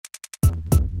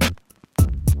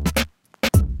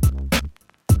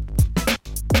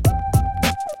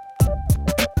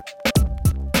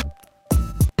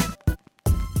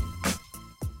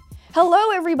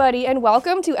Hello, everybody, and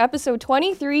welcome to episode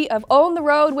 23 of Own the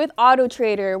Road with Auto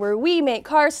Trader, where we make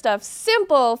car stuff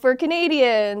simple for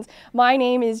Canadians. My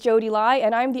name is Jodi Lai,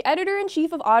 and I'm the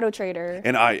editor-in-chief of Auto Trader.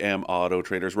 And I am Auto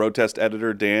Trader's road test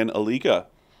editor, Dan Alika.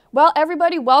 Well,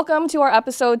 everybody, welcome to our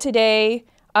episode today.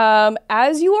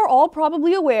 As you are all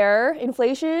probably aware,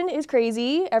 inflation is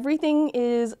crazy. Everything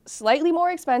is slightly more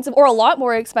expensive, or a lot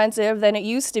more expensive than it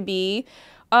used to be.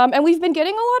 And we've been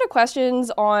getting a lot of questions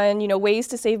on, ways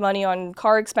to save money on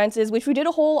car expenses, which we did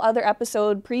a whole other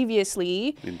episode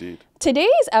previously. Indeed.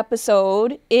 Today's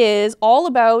episode is all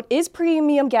about, is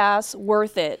premium gas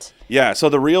worth it? Yeah, so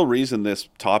the real reason this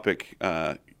topic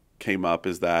came up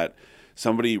is that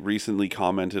somebody recently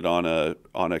commented on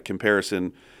a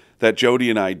comparison that Jodi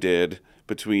and I did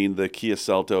between the Kia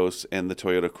Seltos and the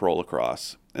Toyota Corolla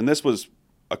Cross. And this was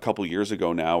a couple years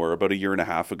ago now, or about a year and a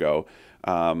half ago.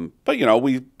 But,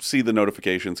 we see the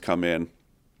notifications come in.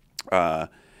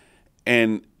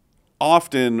 And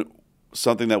often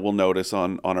something that we'll notice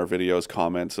on our videos,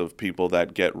 comments of people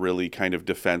that get really kind of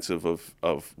defensive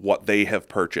of what they have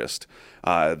purchased.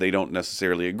 They don't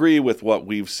necessarily agree with what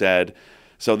we've said.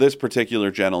 So this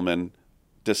particular gentleman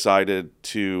decided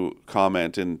to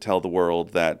comment and tell the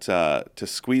world that to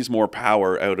squeeze more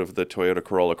power out of the Toyota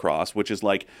Corolla Cross, which is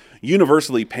like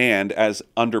universally panned as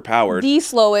underpowered. The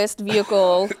slowest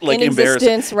vehicle like in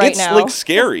existence right now. It's like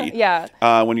scary. Yeah.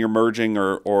 When you're merging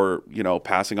or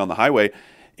passing on the highway.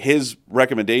 His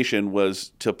recommendation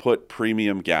was to put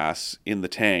premium gas in the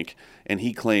tank, and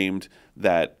he claimed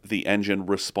that the engine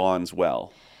responds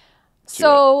well.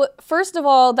 So first of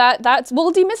all,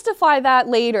 we'll demystify that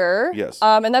later. Yes.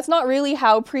 And that's not really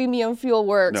how premium fuel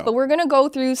works. No. But we're going to go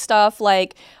through stuff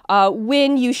like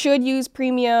when you should use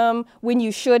premium, when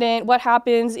you shouldn't, what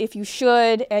happens if you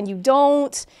should and you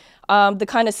don't, the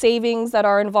kind of savings that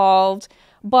are involved.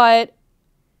 But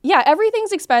yeah,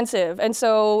 everything's expensive. And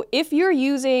so if you're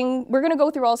we're going to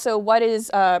go through also what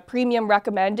is premium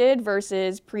recommended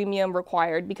versus premium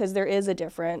required, because there is a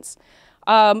difference.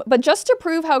 But just to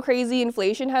prove how crazy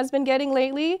inflation has been getting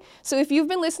lately, so if you've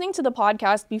been listening to the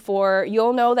podcast before,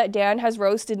 you'll know that Dan has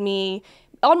roasted me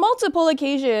on multiple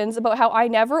occasions about how I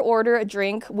never order a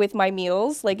drink with my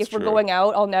meals. Like, if we're going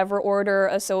out, I'll never order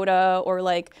a soda or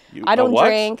I don't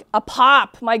drink a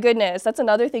pop. My goodness, that's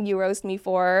another thing you roast me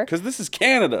for. Because this is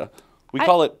Canada. We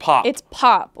call it pop. It's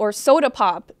pop or soda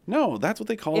pop. No, that's what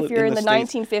they call it if you're in the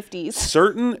States. 1950s.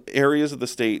 Certain areas of the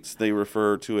States, they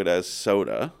refer to it as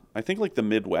soda. I think like the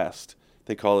Midwest,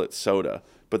 they call it soda.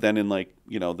 But then in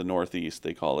the Northeast,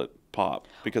 they call it pop.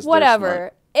 Because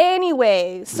whatever.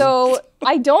 Anyway, so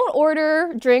I don't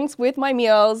order drinks with my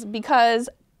meals because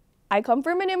I come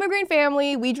from an immigrant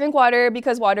family. We drink water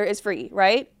because water is free,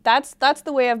 right? That's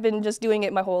the way I've been just doing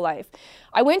it my whole life.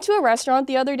 I went to a restaurant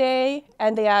the other day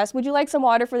and they asked, would you like some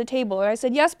water for the table? And I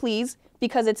said, yes, please,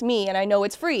 because it's me and I know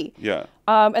it's free. Yeah.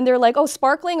 And they're like, oh,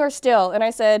 sparkling or still? And I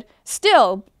said,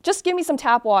 still, just give me some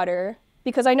tap water,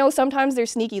 because I know sometimes they're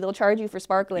sneaky. They'll charge you for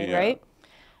sparkling, right?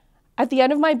 At the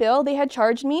end of my bill, they had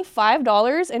charged me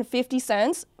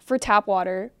 $5.50 for tap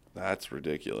water. That's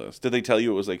ridiculous. Did they tell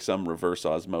you it was like some reverse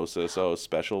osmosis,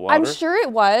 special water? I'm sure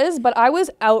it was, but I was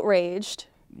outraged.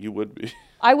 You would be.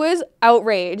 I was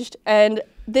outraged, and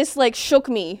this shook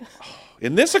me.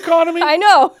 In this economy? I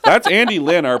know. That's Andy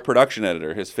Lynn, our production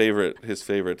editor, his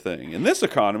favorite thing. In this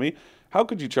economy, how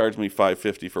could you charge me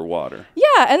 $5.50 for water?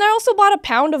 Yeah, and I also bought a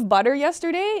pound of butter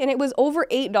yesterday, and it was over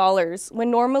 $8, when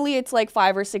normally it's like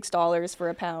 $5 or $6 for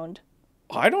a pound.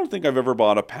 I don't think I've ever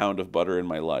bought a pound of butter in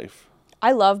my life.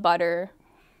 I love butter.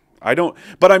 I don't,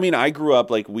 but I mean, I grew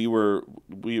up we were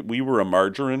a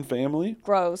margarine family.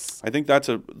 Gross. I think that's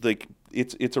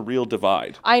it's a real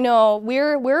divide. I know.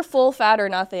 We're full fat or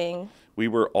nothing. We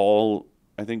were all,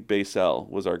 I think Basel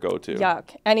was our go-to.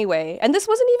 Yuck. Anyway, and this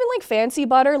wasn't even fancy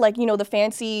butter, the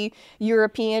fancy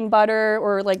European butter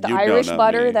or the Irish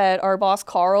butter that our boss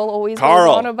Carl always goes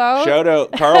on about. Shout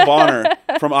out Carl Bonner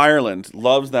from Ireland.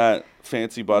 Loves that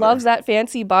fancy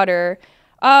butter.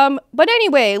 But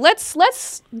anyway,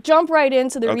 let's jump right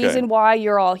into the reason why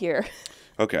you're all here.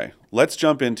 Okay, let's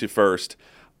jump into first.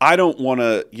 I don't want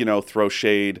to, throw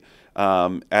shade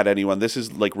at anyone. This is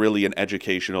really an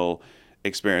educational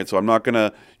experience. So I'm not going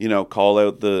to, call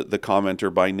out the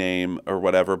commenter by name or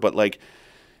whatever. But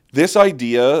this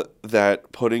idea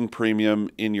that putting premium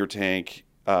in your tank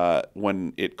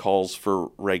when it calls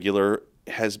for regular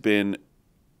has been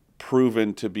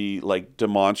proven to be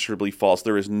demonstrably false.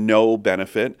 There is no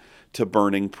benefit to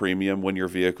burning premium when your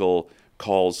vehicle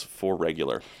calls for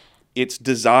regular. It's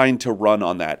designed to run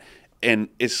on that. And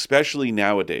especially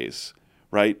nowadays,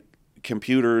 right?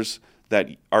 Computers that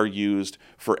are used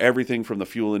for everything from the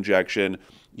fuel injection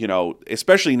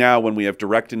especially now when we have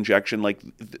direct injection, like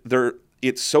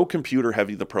it's so computer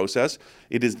heavy, the process.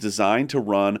 It is designed to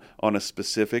run on a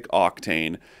specific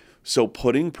octane. So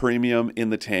putting premium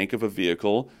in the tank of a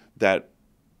vehicle that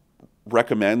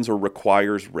recommends or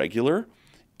requires regular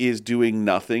is doing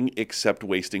nothing except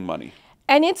wasting money.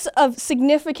 And it's a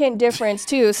significant difference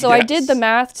too. So I did the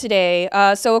math today.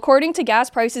 So according to gas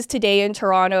prices today in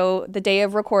Toronto, the day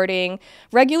of recording,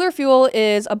 regular fuel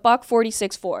is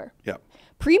 $1.46.4. Yeah.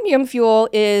 Premium fuel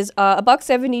is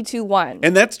 $1.72.1.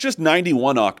 And that's just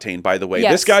 91 octane, by the way.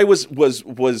 Yes. This guy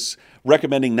was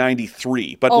recommending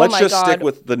 93, but let's just stick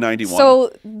with the 91.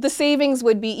 So the savings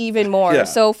would be even more. Yeah.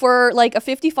 So for like a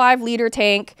 55-liter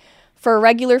tank for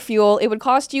regular fuel, it would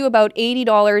cost you about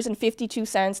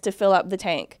 $80.52 to fill up the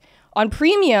tank. On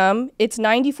premium, it's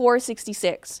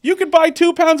 $94.66. You could buy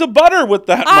 2 pounds of butter with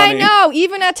that money. I know,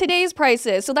 even at today's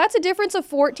prices. So that's a difference of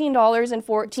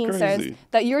 $14.14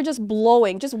 that you're just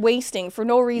blowing, just wasting for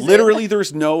no reason. Literally,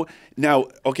 there's no... Now,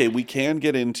 okay, we can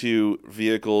get into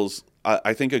vehicles.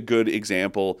 I think a good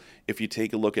example, if you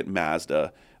take a look at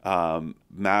Mazda,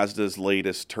 Mazda's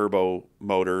latest turbo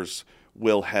motors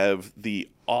will have the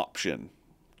option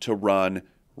to run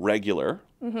regular,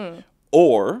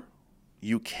 or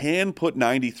you can put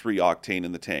 93 octane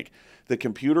in the tank. The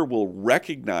computer will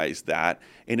recognize that,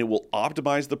 and it will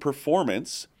optimize the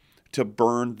performance to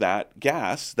burn that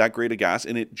gas, that grade of gas,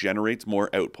 and it generates more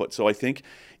output. So I think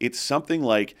it's something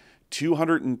like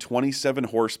 227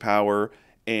 horsepower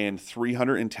and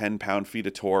 310 pound-feet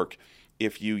of torque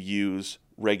if you use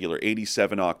regular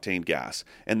 87 octane gas.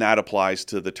 And that applies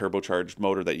to the turbocharged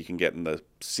motor that you can get in the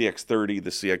CX-30,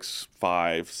 the CX-5,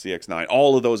 CX-9,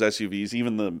 all of those SUVs,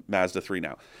 even the Mazda 3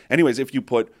 now. Anyways, if you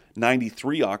put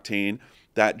 93 octane,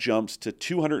 that jumps to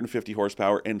 250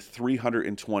 horsepower and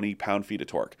 320 pound-feet of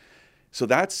torque. So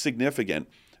that's significant.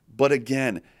 But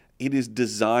again, it is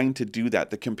designed to do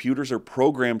that. The computers are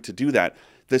programmed to do that.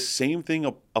 The same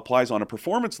thing applies on a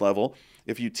performance level.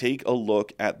 If you take a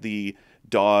look at the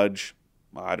Dodge,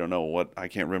 I don't know what, I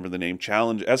can't remember the name,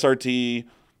 Challenger SRT,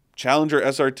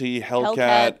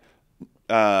 Hellcat,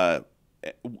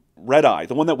 Red Eye,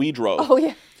 the one that we drove. Oh,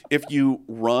 yeah. If you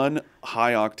run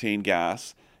high octane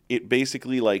gas, it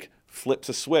basically like flips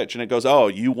a switch and it goes, oh,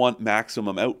 you want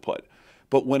maximum output.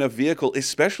 But when a vehicle,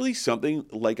 especially something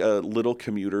like a little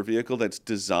commuter vehicle that's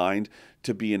designed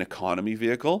to be an economy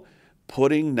vehicle,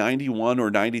 putting 91 or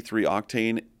 93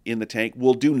 octane in the tank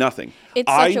will do nothing.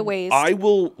 It's such a waste.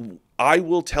 I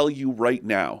will tell you right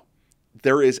now,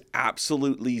 there is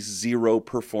absolutely zero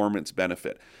performance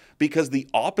benefit, because the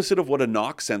opposite of what a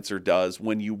NOx sensor does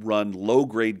when you run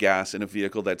low-grade gas in a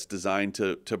vehicle that's designed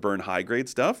to burn high-grade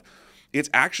stuff, it's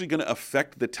actually going to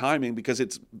affect the timing because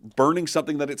it's burning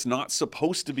something that it's not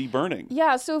supposed to be burning.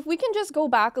 Yeah, so if we can just go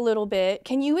back a little bit,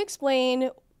 can you explain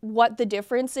what the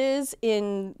difference is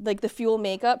in like the fuel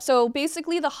makeup? So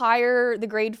basically the higher the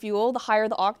grade fuel, the higher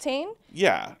the octane.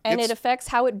 Yeah. And it affects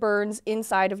how it burns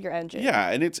inside of your engine. Yeah,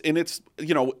 and it's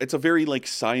it's a very like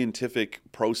scientific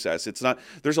process. It's not,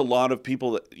 there's a lot of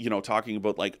people that, talking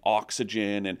about like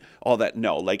oxygen and all that.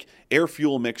 No, like air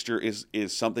fuel mixture is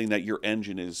something that your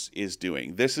engine is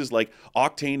doing. This is like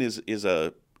octane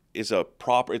is a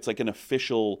proper, it's like an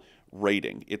official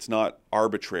rating. It's not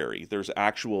arbitrary. There's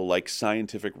actual like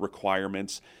scientific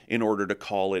requirements in order to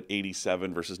call it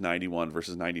 87 versus 91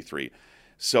 versus 93.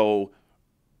 So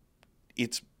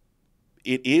it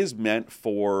is meant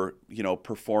for,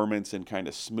 performance and kind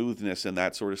of smoothness and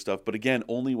that sort of stuff. But again,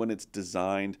 only when it's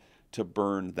designed to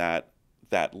burn that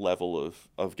level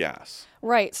of gas.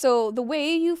 Right. So the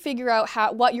way you figure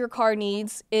out what your car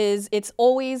needs is it's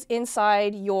always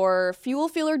inside your fuel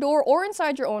filler door or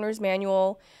inside your owner's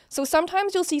manual. So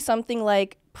sometimes you'll see something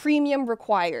like premium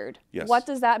required. Yes. What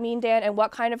does that mean, Dan? And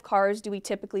what kind of cars do we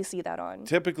typically see that on?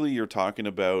 Typically, you're talking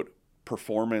about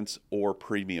performance or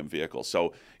premium vehicles.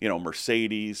 So,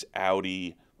 Mercedes,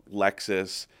 Audi,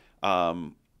 Lexus,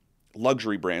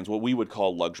 luxury brands, what we would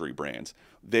call luxury brands,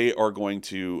 they are going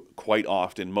to, quite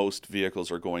often, most vehicles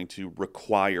are going to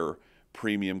require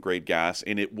premium grade gas,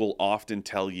 and it will often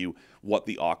tell you what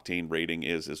the octane rating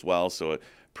is as well. So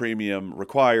premium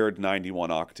required 91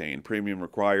 octane, premium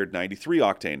required 93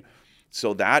 octane.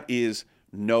 So that is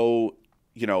no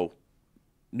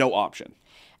option.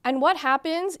 And what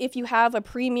happens if you have a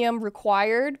premium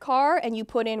required car and you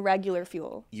put in regular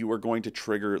fuel? You are going to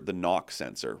trigger the NOx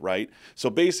sensor, right? So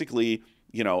basically,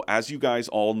 as you guys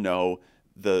all know,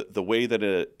 the way that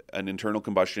an internal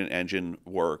combustion engine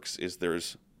works is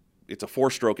it's a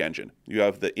 4-stroke engine. You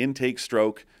have the intake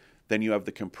stroke, then you have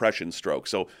the compression stroke.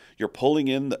 So you're pulling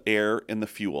in the air and the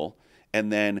fuel,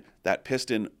 and then that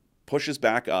piston pushes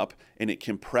back up and it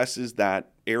compresses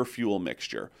that air-fuel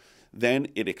mixture. Then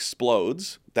it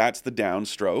explodes. That's the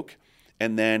downstroke.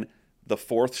 And then the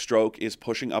fourth stroke is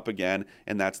pushing up again,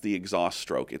 and that's the exhaust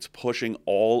stroke. It's pushing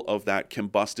all of that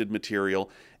combusted material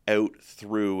out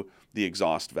through the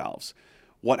exhaust valves.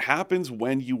 What happens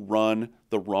when you run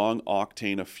the wrong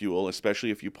octane of fuel,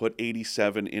 especially if you put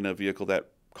 87 in a vehicle that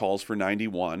calls for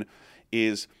 91,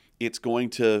 is it's going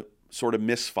to sort of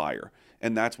misfire.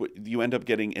 And that's what you end up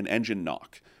getting, an engine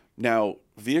knock. Now,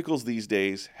 vehicles these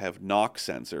days have knock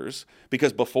sensors,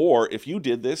 because before, if you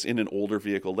did this in an older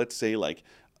vehicle, let's say like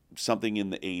something in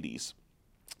the 80s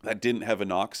that didn't have a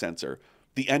knock sensor,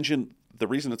 the engine, the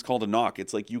reason it's called a knock,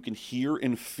 it's like you can hear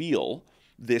and feel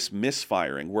this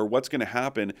misfiring, where what's going to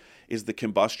happen is the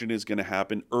combustion is going to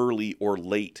happen early or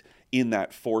late in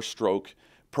that four-stroke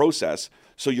process.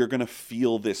 So you're going to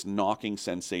feel this knocking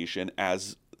sensation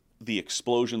as the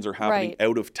explosions are happening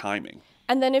out of timing.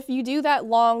 And then if you do that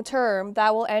long term,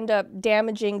 that will end up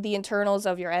damaging the internals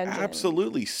of your engine.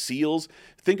 Absolutely. Seals.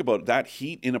 Think about that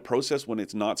heat in a process when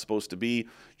it's not supposed to be.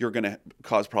 You're going to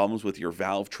cause problems with your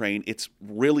valve train. It's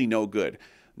really no good.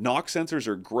 Knock sensors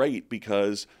are great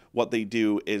because what they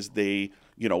do is they,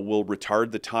 will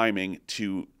retard the timing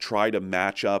to try to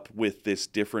match up with this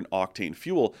different octane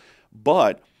fuel.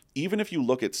 But even if you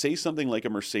look at, say, something like a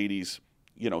Mercedes,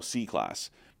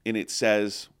 C-Class, and it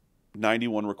says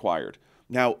 91 required.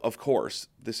 Now, of course,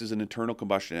 this is an internal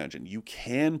combustion engine. You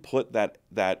can put that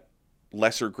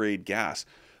lesser grade gas,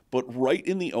 but right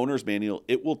in the owner's manual,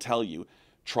 it will tell you,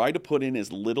 try to put in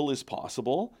as little as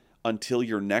possible until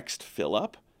your next fill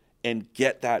up and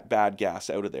get that bad gas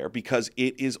out of there, because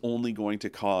it is only going to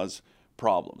cause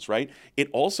problems, right? It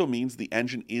also means the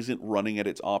engine isn't running at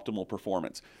its optimal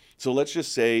performance. So let's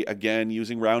just say, again,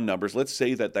 using round numbers, let's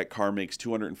say that car makes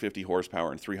 250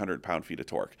 horsepower and 300 pound-feet of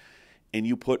torque, and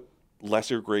you put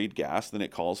lesser grade gas than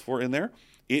it calls for in there,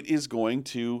 it is going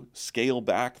to scale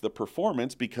back the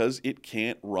performance because it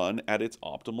can't run at its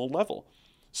optimal level.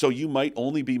 So you might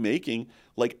only be making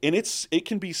and it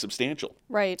can be substantial.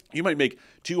 Right. You might make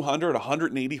 200,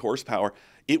 180 horsepower.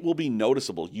 It will be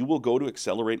noticeable. You will go to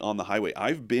accelerate on the highway.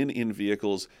 I've been in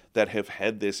vehicles that have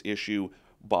had this issue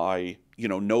by,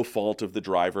 no fault of the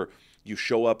driver. You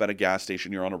show up at a gas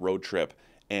station, you're on a road trip,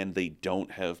 and they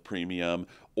don't have premium,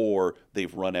 or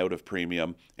they've run out of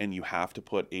premium, and you have to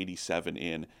put 87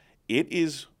 in. It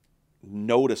is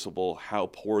noticeable how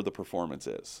poor the performance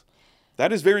is.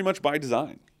 That is very much by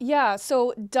design. Yeah,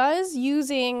 so does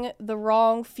using the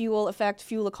wrong fuel affect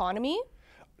fuel economy?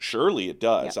 Surely it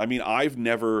does. Yeah. I mean, I've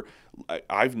never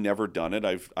done it.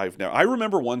 I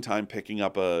remember one time picking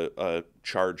up a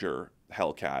Charger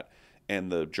Hellcat,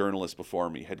 and the journalist before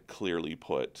me had clearly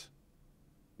put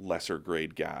lesser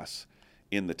grade gas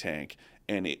in the tank,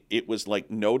 and it was like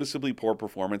noticeably poor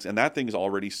performance, and that thing's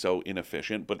already so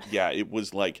inefficient, but yeah, it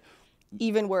was like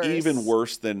even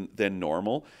worse than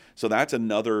normal. So that's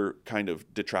another kind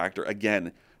of detractor.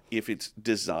 Again, if it's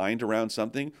designed around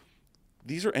something,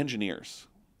 these are engineers.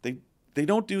 They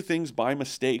don't do things by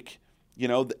mistake.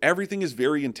 Everything is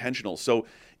very intentional. So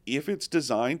if it's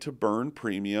designed to burn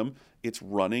premium, it's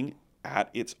running at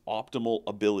its optimal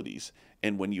abilities.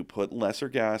 And when you put lesser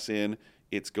gas in,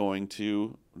 it's going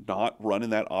to not run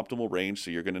in that optimal range.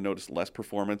 So you're going to notice less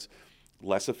performance,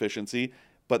 less efficiency.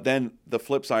 But then the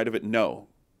flip side of it, no,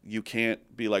 you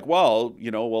can't be like,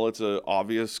 it's an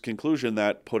obvious conclusion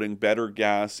that putting better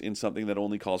gas in something that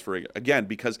only calls for, again,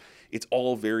 because it's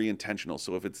all very intentional.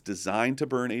 So if it's designed to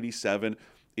burn 87,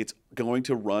 it's going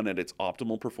to run at its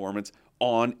optimal performance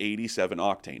on 87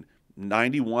 octane.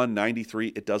 91, 93,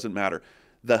 it doesn't matter.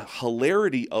 The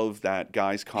hilarity of that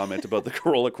guy's comment about the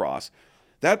Corolla Cross,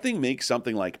 that thing makes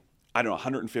something like,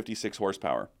 156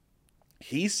 horsepower.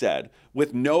 He said,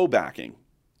 with no backing,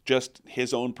 just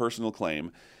his own personal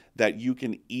claim, that you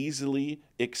can easily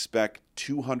expect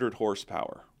 200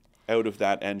 horsepower out of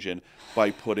that engine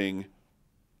by putting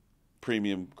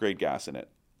premium grade gas in it.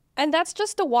 And that's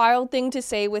just a wild thing to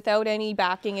say without any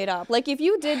backing it up. Like if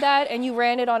you did that and you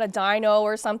ran it on a dyno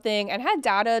or something and had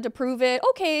data to prove it,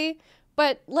 okay,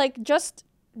 but just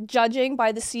judging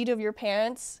by the seat of your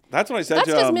pants. That's what I said. That's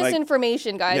just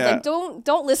misinformation, guys. Yeah.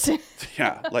 Don't listen.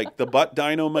 Yeah, the butt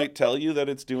dyno might tell you that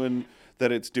it's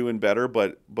doing better,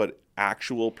 but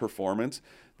actual performance,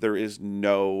 there is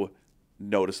no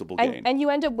noticeable gain. And you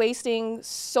end up wasting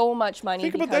so much money.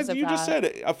 Think about that. You just said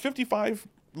it, a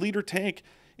 55-liter tank.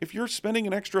 If you're spending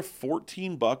an extra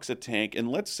 $14 a tank,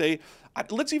 and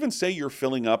let's even say you're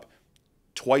filling up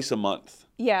twice a month.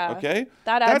 Yeah. Okay?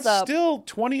 That adds up. That's still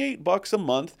 $28 a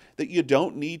month that you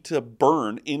don't need to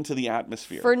burn into the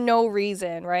atmosphere. For no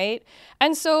reason, right?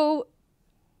 And so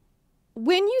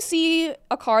when you see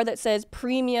a car that says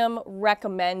premium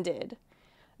recommended,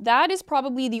 that is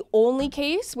probably the only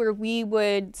case where we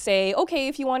would say, okay,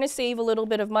 if you want to save a little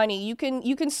bit of money, you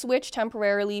can switch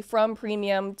temporarily from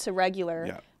premium to regular.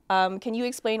 Yeah. Can you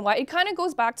explain why? It kind of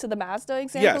goes back to the Mazda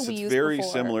example Yes, we it's used very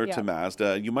before. similar Yeah. to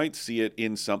Mazda. You might see it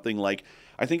in something like,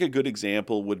 I think a good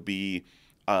example would be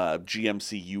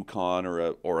GMC Yukon or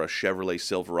a Chevrolet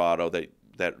Silverado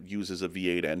that uses a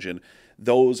V8 engine.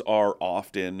 Those are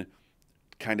often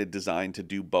kind of designed to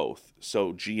do both.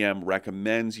 So GM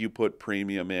recommends you put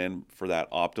premium in for that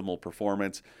optimal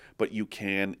performance, but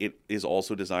it is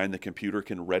also designed, the computer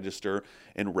can register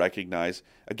and recognize.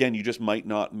 Again, you just might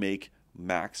not make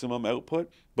maximum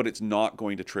output, but it's not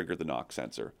going to trigger the knock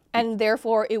sensor. And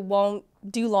therefore, it won't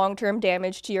do long-term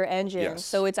damage to your engine. Yes.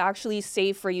 So it's actually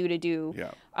safe for you to do.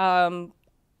 Yeah.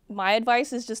 My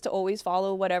advice is just to always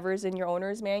follow whatever's in your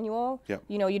owner's manual. Yep.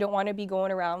 You know, you don't want to be going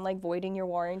around like voiding your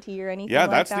warranty or anything Yeah,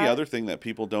 like that's that. the other thing that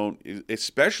people don't,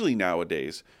 especially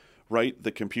nowadays, right?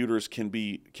 The computers can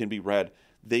be read.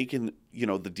 They can,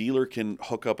 the dealer can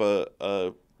hook up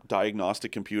a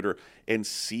diagnostic computer and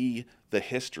see the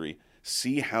history,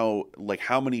 see how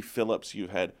many fill-ups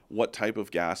you've had, what type of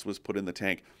gas was put in the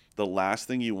tank. The last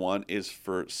thing you want is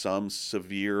for some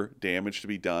severe damage to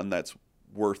be done that's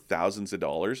worth thousands of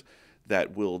dollars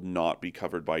that will not be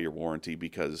covered by your warranty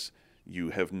because you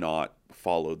have not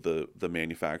followed the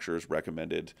manufacturer's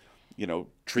recommended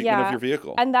treatment of your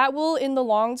vehicle. And that will in the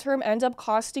long term end up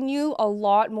costing you a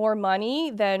lot more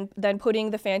money than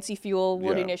putting the fancy fuel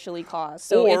would initially cost.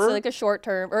 So it's like a short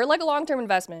term or like a long term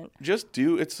investment.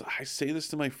 I say this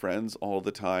to my friends all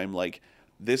the time, like,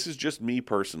 this is just me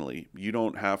personally. You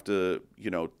don't have to,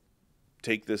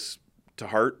 take this to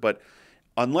heart, but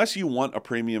unless you want a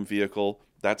premium vehicle,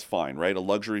 that's fine, right? A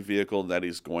luxury vehicle that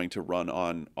is going to run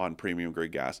on premium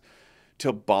grade gas.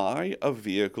 To buy a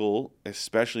vehicle,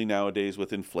 especially nowadays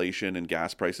with inflation and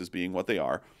gas prices being what they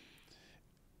are,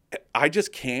 I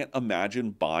just can't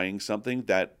imagine buying something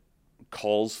that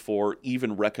calls for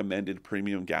even recommended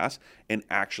premium gas and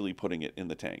actually putting it in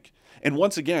the tank. And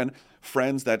once again,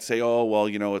 friends that say, oh, well,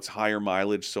 it's higher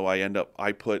mileage, so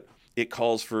it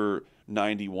calls for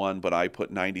 91, but I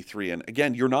put 93. And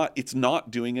again, it's not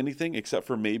doing anything except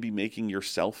for maybe making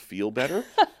yourself feel better.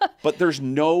 But there's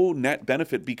no net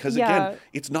benefit because, again,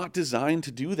 it's not designed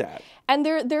to do that. And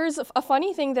there's a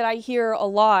funny thing that I hear a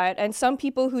lot, and some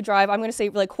people who drive, I'm going to say,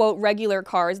 like, quote, regular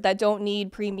cars that don't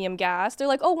need premium gas, they're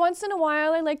like, oh, once in a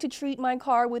while I like to treat my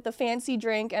car with a fancy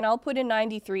drink and I'll put in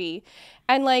 93.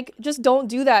 And, like, just don't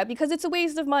do that because it's a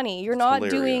waste of money. You're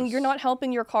not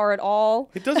helping your car at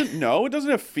all. It doesn't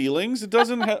have feelings. It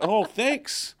doesn't have, oh,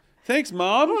 thanks. Thanks,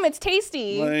 Mom. It's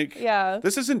tasty.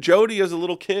 This isn't Jodi as a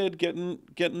little kid getting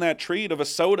that treat of a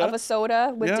soda.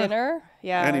 With dinner.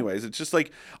 Yeah. Anyways, it's just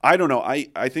like, I don't know.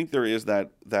 I think there is that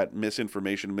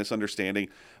misinformation, misunderstanding.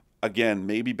 Again,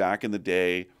 maybe back in the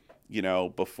day,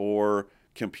 before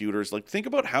computers, like, think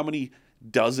about how many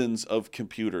dozens of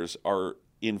computers are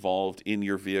involved in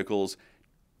your vehicle's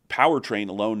powertrain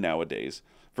alone nowadays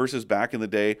versus back in the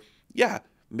day. Yeah.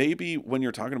 Maybe when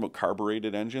you're talking about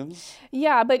carbureted engines.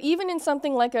 Yeah, but even in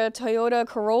something like a Toyota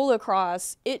Corolla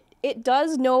Cross, it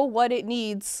does know what it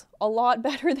needs a lot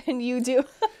better than you do.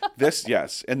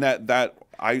 Yes. And that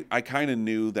I kind of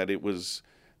knew that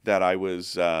I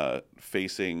was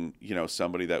facing,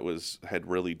 somebody that had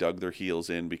really dug their heels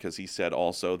in, because he said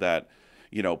also that,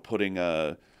 putting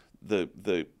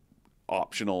the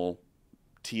optional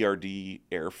TRD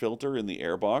air filter in the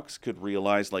airbox could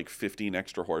realize like 15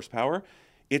 extra horsepower.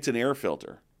 It's an air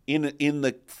filter in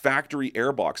the factory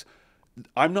airbox.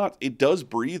 It does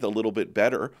breathe a little bit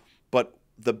better, but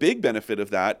the big benefit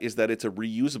of that is that it's a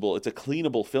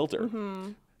cleanable filter.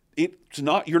 Mm-hmm.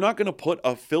 You're not going to put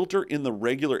a filter in the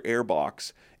regular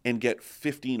airbox and get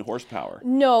 15 horsepower.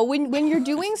 No, when you're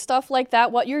doing stuff like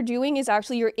that, what you're doing is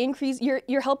actually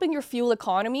you're helping your fuel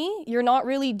economy. You're not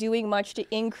really doing much to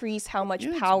increase how much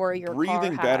power your car has.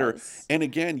 Breathing better. And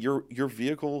again, your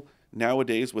vehicle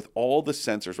nowadays with all the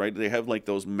sensors, right? They have like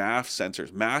those MAF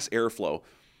sensors, mass airflow.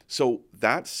 So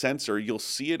that sensor, you'll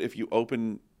see it if you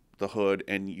open the hood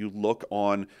and you look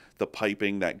on the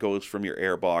piping that goes from your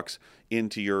airbox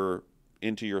into your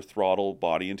throttle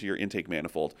body, into your intake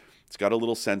manifold. It's got a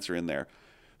little sensor in there.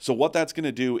 So what that's going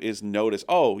to do is notice,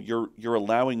 oh, you're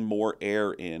allowing more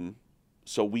air in,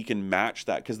 so we can match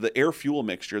that, because the air fuel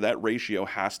mixture, that ratio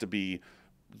has to be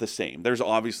the same. There's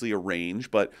obviously a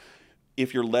range, but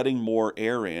if you're letting more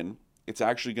air in, it's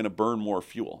actually going to burn more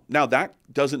fuel. Now, that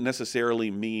doesn't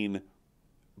necessarily mean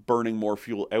burning more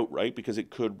fuel outright because it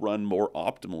could run more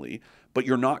optimally, but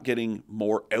you're not getting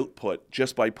more output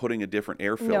just by putting a different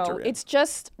air filter in. It's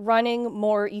just running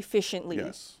more efficiently.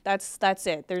 Yes. That's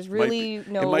it. There's really It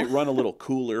might run a little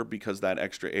cooler because that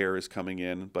extra air is coming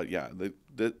in, but yeah,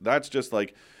 that's just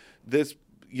like this,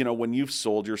 when you've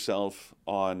sold yourself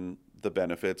on the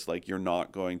benefits, like you're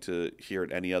not going to hear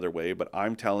it any other way, but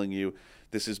I'm telling you,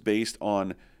 this is based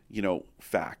on,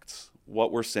 facts.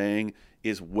 What we're saying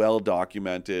is well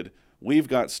documented. We've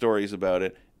got stories about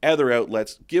it. Other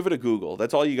outlets, give it a Google.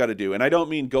 That's all you got to do. And I don't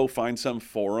mean go find some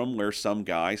forum where some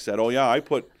guy said, "Oh yeah, I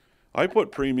put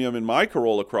premium in my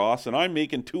Corolla Cross and I'm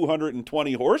making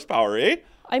 220 horsepower, eh?"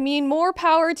 I mean, more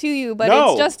power to you, but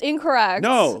No. it's just incorrect.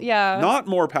 No. Yeah. Not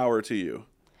more power to you.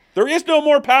 There is no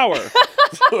more power.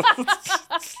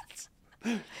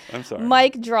 I'm sorry.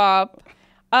 Mic drop.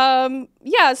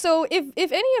 So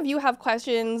if any of you have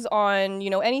questions on,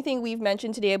 anything we've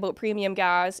mentioned today about premium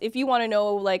gas, if you want to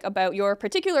know about your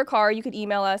particular car, you could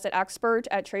email us at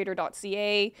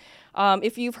expert@trader.ca.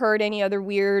 If you've heard any other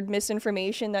weird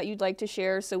misinformation that you'd like to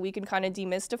share so we can kind of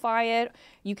demystify it,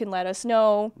 you can let us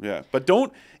know. Yeah, but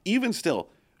don't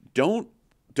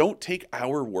take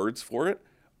our words for it.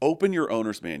 Open your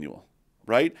owner's manual,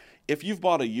 right? If you've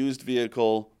bought a used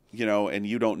vehicle, and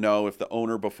you don't know if the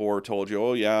owner before told you,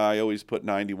 "Oh yeah, I always put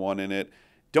 91 in it."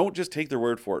 Don't just take their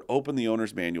word for it. Open the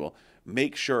owner's manual.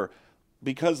 Make sure,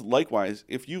 because likewise,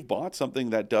 if you've bought something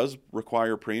that does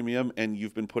require premium and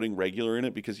you've been putting regular in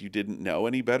it because you didn't know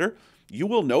any better, you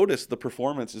will notice the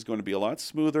performance is going to be a lot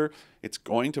smoother. It's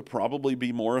going to probably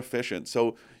be more efficient.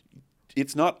 So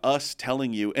it's not us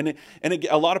telling you, and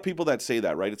a lot of people that say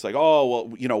that, right? It's like, "Oh,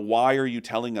 well, why are you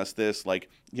telling us this?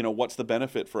 What's the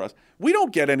benefit for us?" We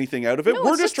don't get anything out of it. No,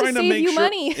 We're it's just just to trying to save make you sure.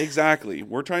 money. Exactly.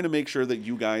 We're trying to make sure that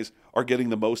you guys are getting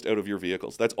the most out of your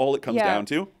vehicles. That's all it comes down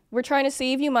to. We're trying to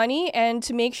save you money and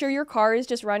to make sure your car is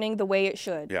just running the way it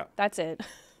should. Yeah. That's it.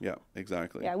 Yeah,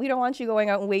 exactly. Yeah, we don't want you going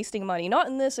out and wasting money. Not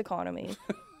in this economy.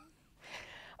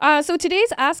 So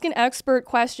today's Ask an Expert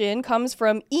question comes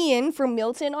from Ian from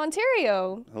Milton,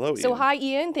 Ontario. Hello, So Ian. hi,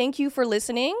 Ian. Thank you for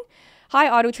listening. Hi,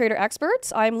 Auto Trader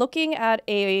experts. I'm looking at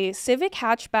a Civic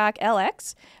Hatchback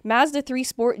LX, Mazda 3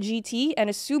 Sport GT, and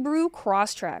a Subaru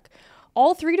Crosstrek.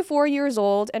 All 3 to 4 years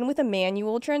old and with a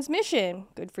manual transmission.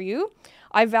 Good for you.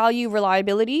 I value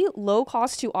reliability, low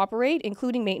cost to operate,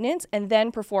 including maintenance, and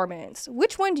then performance.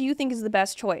 Which one do you think is the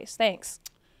best choice? Thanks.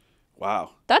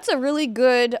 Wow. That's a really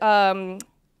good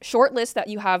short list that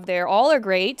you have there. All are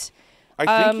great.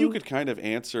 I think you could kind of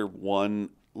answer one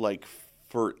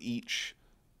for each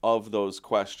of those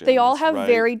questions. They all have right?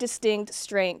 very distinct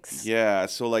strengths. Yeah,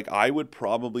 so I would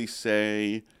probably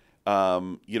say,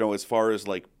 as far as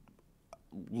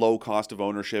low cost of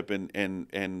ownership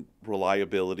and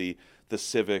reliability, the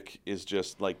Civic is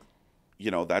just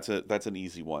that's an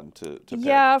easy one to pick.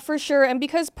 Yeah, for sure. And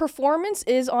because performance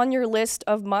is on your list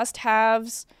of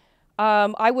must-haves,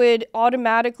 I would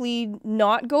automatically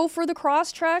not go for the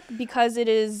Crosstrek because it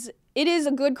is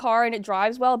a good car and it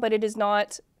drives well, but it is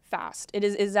not fast. It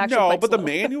is actually no, quite but slow. the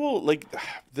manual,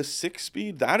 the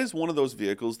 6-speed, that is one of those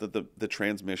vehicles that the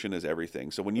transmission is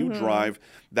everything. So when you drive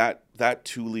that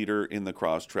 2-liter in the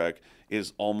Crosstrek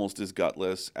is almost as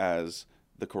gutless as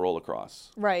the Corolla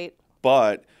Cross. Right.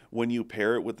 But when you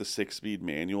pair it with the 6-speed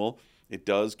manual, it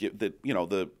does get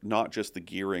the not just the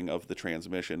gearing of the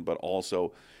transmission, but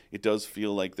also it does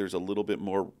feel like there's a little bit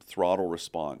more throttle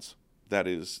response that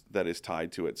is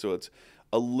tied to it. So it's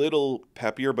a little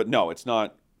peppier, but no, it's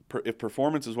not. If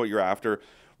performance is what you're after,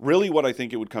 really what I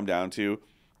think it would come down to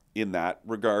in that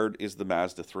regard is the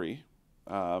Mazda 3.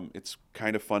 It's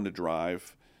kind of fun to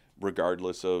drive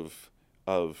regardless of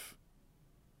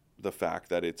the fact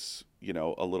that it's,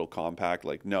 a little compact.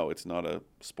 No, it's not a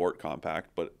sport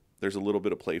compact, but there's a little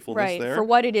bit of playfulness there. For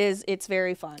what it is, it's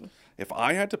very fun. If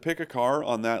I had to pick a car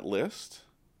on that list,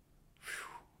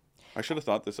 I should have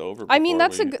thought this over. I mean,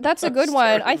 that's a good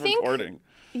one. I think. Recording.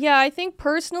 Yeah, I think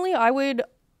personally, I would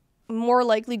more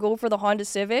likely go for the Honda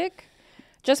Civic,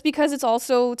 just because it's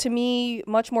also, to me,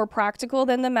 much more practical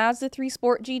than the Mazda 3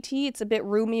 Sport GT. It's a bit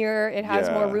roomier. It has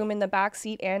more room in the back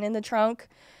seat and in the trunk.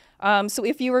 So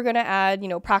if you were going to add,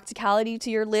 practicality to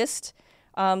your list,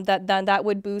 that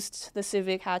would boost the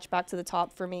Civic hatchback to the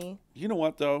top for me. You know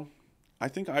what though? I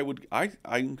think I would.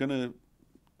 I'm gonna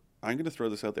throw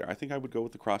this out there. I think I would go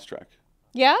with the Crosstrek.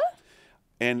 Yeah.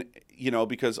 And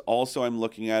because also I'm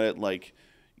looking at it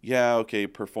okay,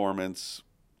 performance,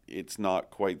 it's not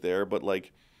quite there, but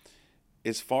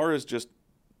as far as just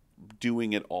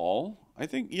doing it all, I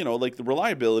think the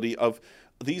reliability of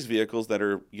these vehicles that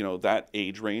are that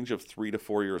age range of 3 to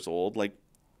 4 years old,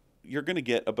 you're gonna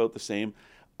get about the same.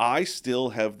 I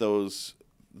still have those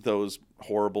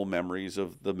horrible memories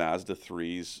of the Mazda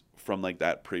 3s from like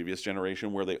that previous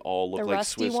generation where they all look The like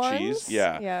rusty Swiss ones? cheese.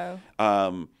 Yeah.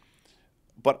 Yeah.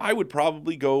 But I would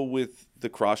probably go with the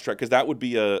Crosstrek because that would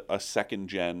be a second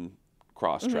gen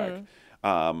Crosstrek.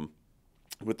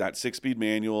 With that 6-speed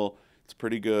manual, it's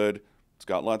pretty good. It's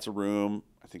got lots of room.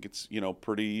 I think it's, you know,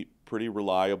 pretty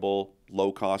reliable,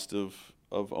 low cost of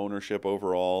ownership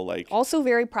overall. Like Also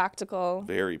very practical.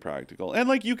 very practical. And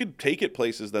like you could take it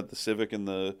places that the Civic and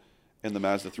the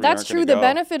Mazda 3 That's aren't true. gonna The go.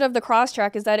 benefit of the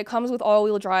Crosstrek is that it comes with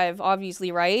all-wheel drive,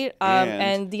 obviously, right?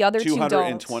 And the other two don't.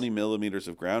 220 millimeters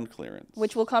of ground clearance.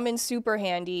 Which will come in super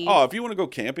handy. Oh, if you want to go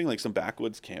camping, like some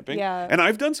backwoods camping. Yeah. And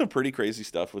I've done some pretty crazy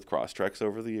stuff with Crosstreks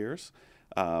over the years.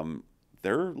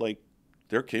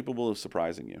 They're capable of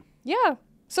surprising you. Yeah.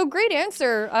 So great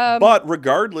answer. But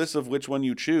regardless of which one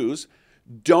you choose,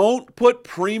 don't put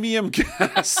premium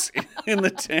gas in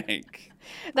the tank.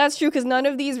 That's true because none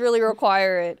of these really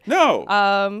require it.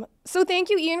 No. So thank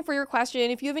you, Ian, for your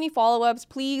question. If you have any follow-ups,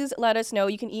 please let us know.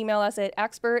 You can email us at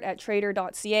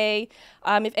expert@trader.ca.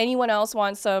 If anyone else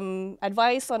wants some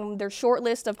advice on their short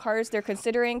list of cars they're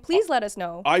considering, please let us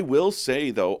know. I will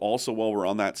say, though, also while we're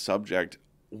on that subject,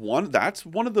 that's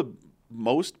one of the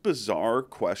most bizarre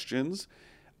questions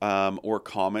or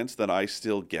comments that I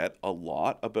still get a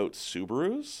lot about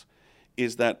Subarus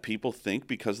is that people think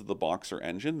because of the Boxer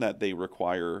engine that they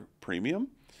require premium.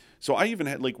 So I even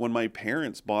had, like, when my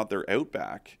parents bought their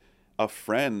Outback, a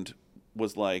friend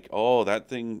was like, oh, that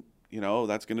thing, you know,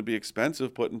 that's going to be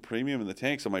expensive putting premium in the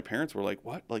tank. So my parents were like,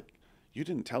 what? Like, you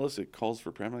didn't tell us it calls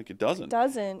for premium. Like, it doesn't. It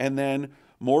doesn't. And then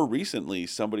more recently,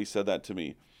 somebody said that to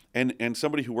me. And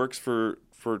somebody who works for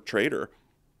Trader,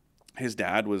 his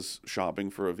dad was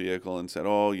shopping for a vehicle and said,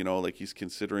 oh, you know, like he's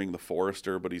considering the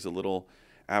Forester, but he's a little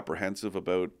apprehensive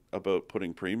about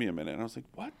putting premium in it. And I was like,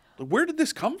 what? Where did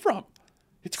this come from?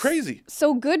 It's crazy.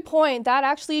 So good point. That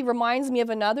actually reminds me of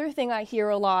another thing I hear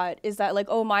a lot is that like,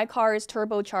 oh, my car is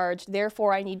turbocharged,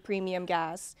 therefore I need premium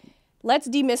gas. Let's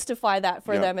demystify that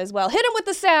for them as well. Hit them with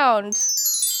the sound.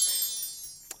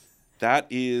 That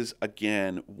is,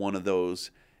 again, one of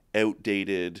those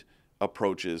outdated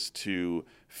approaches to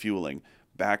fueling.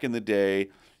 Back in the day,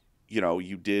 you know,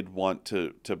 you did want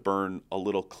to burn a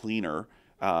little cleaner,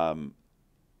 again,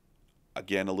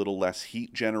 a little less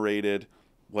heat generated,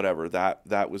 whatever.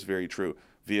 That was very true.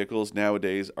 Vehicles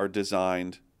nowadays are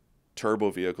designed, turbo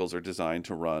vehicles are designed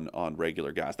to run on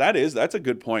regular gas. That's a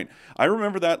good point. I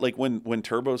remember that, like when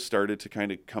turbos started to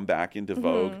kind of come back into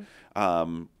vogue,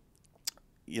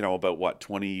 you know, about what,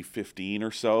 2015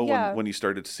 or so, when you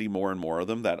started to see more and more of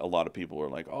them, that a lot of people were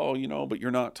like, oh, you know, but you're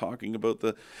not talking about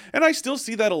and I still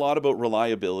see that a lot about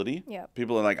reliability. Yeah.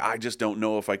 People are like, I just don't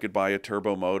know if I could buy a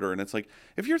turbo motor. And it's like,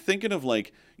 if you're thinking of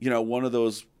like, you know, one of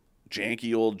those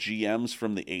janky old GMs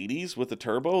from the 80s with a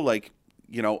turbo, like,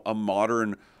 you know, a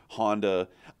modern Honda.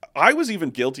 I was even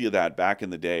guilty of that back in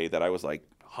the day, that I was like,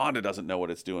 Honda doesn't know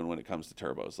what it's doing when it comes to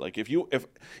turbos. Like if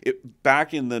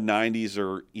back in the 90s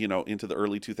or, you know, into the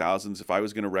early 2000s, if I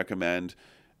was going to recommend,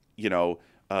 you know,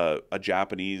 a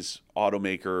Japanese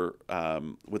automaker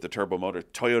with a turbo motor,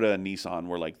 Toyota and Nissan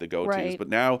were like the go-tos. Right. But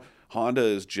now Honda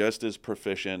is just as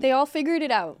proficient. They all figured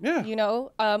it out. Yeah. You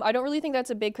know, I don't really think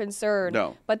that's a big concern.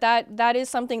 No. But that is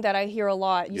something that I hear a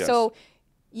lot. Yes. So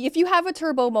if you have a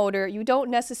turbo motor, you don't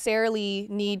necessarily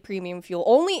need premium fuel.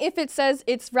 Only if it says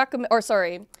it's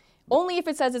only if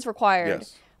it says it's required.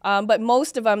 Yes. But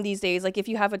most of them these days, like if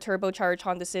you have a turbocharged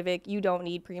Honda Civic, you don't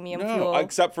need premium fuel.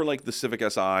 Except for like the Civic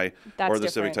Si or the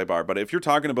Civic different. Type R. But if you're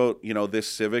talking about, you know, this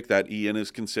Civic that Ian is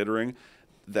considering,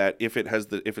 that if it's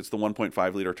the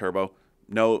 1.5 liter turbo,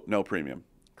 no premium.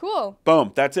 Cool.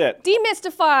 Boom. That's it.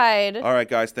 Demystified. All right,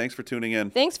 guys. Thanks for tuning in.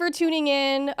 Thanks for tuning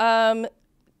in.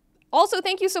 Also,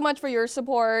 thank you so much for your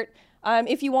support.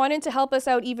 If you wanted to help us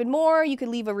out even more, you could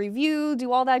leave a review,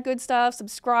 do all that good stuff,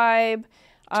 subscribe.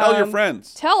 Tell your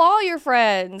friends. Tell all your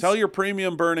friends. Tell your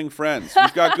premium burning friends.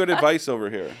 We've got good advice over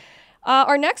here.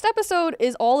 Our next episode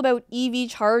is all about EV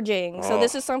charging. So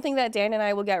this is something that Dan and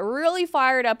I will get really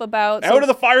fired up about. Out of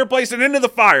the fireplace and into the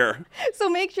fire. So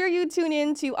make sure you tune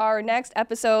in to our next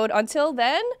episode. Until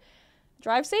then,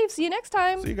 drive safe. See you next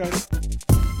time. See you guys.